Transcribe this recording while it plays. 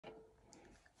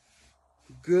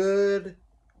Good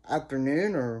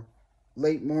afternoon or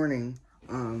late morning.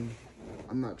 I'm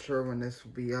not sure when this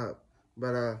will be up.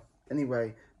 But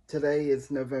anyway, today is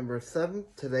November 7th.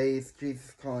 Today's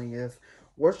Jesus Calling is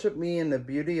worship me in the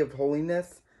beauty of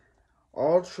holiness.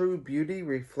 All true beauty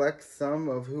reflects some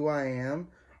of who I am.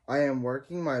 I am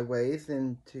working my ways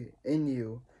in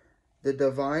you. The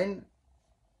divine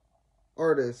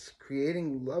artist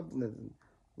creating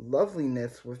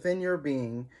loveliness within your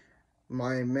being.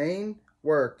 My main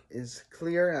work is to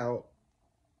clear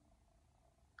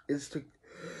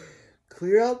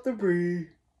out debris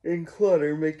and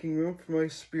clutter, making room for my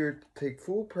spirit to take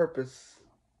full purpose.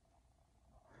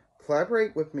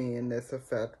 Collaborate with me in this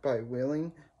effect by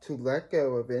willing to let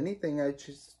go of anything I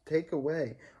choose to take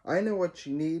away. I know what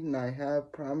you need, and I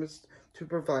have promised to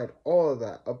provide all of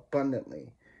that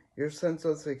abundantly. Your sense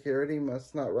of security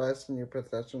must not rest in your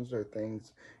possessions or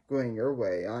things going your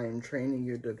way. I am training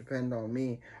you to depend on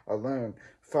me alone,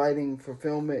 finding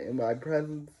fulfillment in my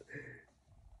presence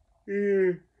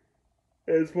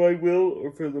as my will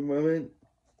or for the moment.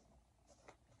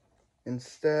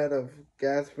 Instead of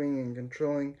gasping and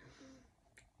controlling,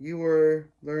 you are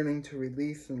learning to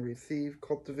release and receive,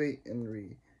 cultivate and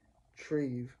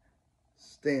retrieve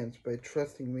stance by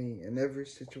trusting me in every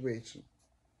situation.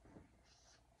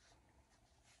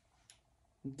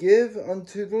 Give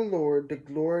unto the Lord the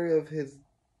glory of his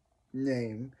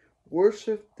name.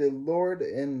 Worship the Lord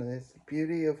in his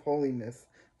beauty of holiness.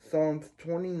 Psalms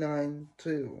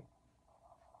 29:2.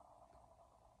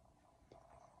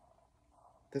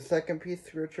 The second piece of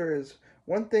scripture is,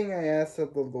 one thing I ask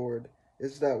of the Lord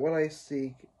is that what I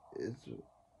seek is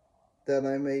that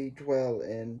I may dwell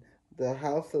in the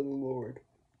house of the Lord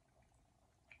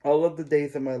all of the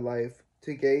days of my life,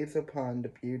 to gaze upon the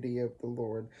beauty of the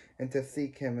Lord and to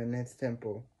seek him in his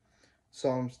temple.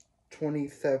 Psalms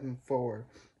 27:4.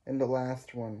 And the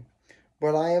last one.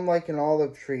 But I am like an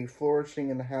olive tree flourishing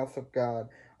in the house of God.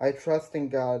 I trust in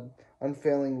God,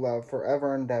 unfailing love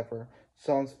forever and ever.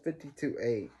 Psalms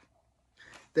 52:8.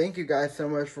 Thank you guys so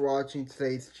much for watching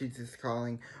today's Jesus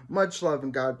Calling. Much love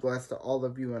and God bless to all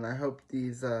of you, and I hope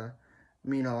these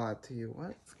mean a lot to you.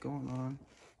 What's going on?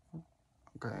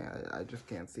 Okay, I just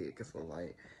can't see it because of the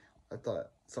light. I thought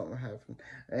something happened.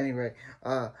 Anyway,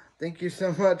 thank you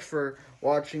so much for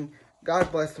watching.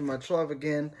 God bless and much love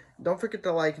again. Don't forget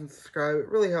to like and subscribe. It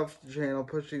really helps the channel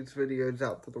push these videos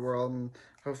out to the world, and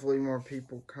hopefully more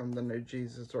people come to know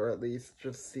Jesus, or at least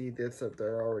just see this if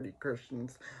they're already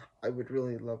Christians. I would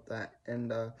really love that.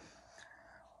 And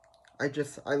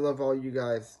I love all you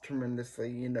guys tremendously.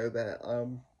 You know that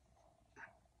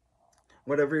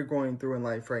whatever you're going through in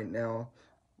life right now,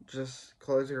 just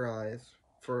close your eyes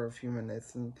for a few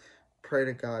minutes and pray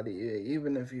to God.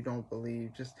 Even if you don't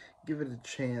believe, just give it a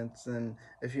chance. And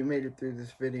if you made it through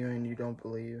this video and you don't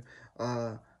believe,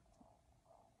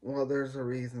 well, there's a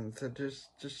reason. So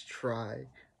just try.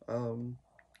 I'm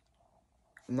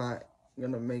not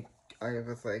gonna make, I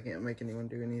guess I can't make anyone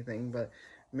do anything, but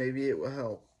maybe it will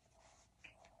help.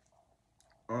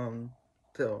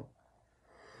 So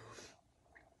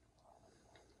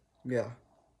yeah.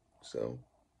 So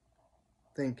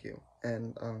thank you,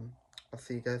 and I'll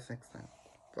see you guys next time.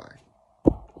 Bye.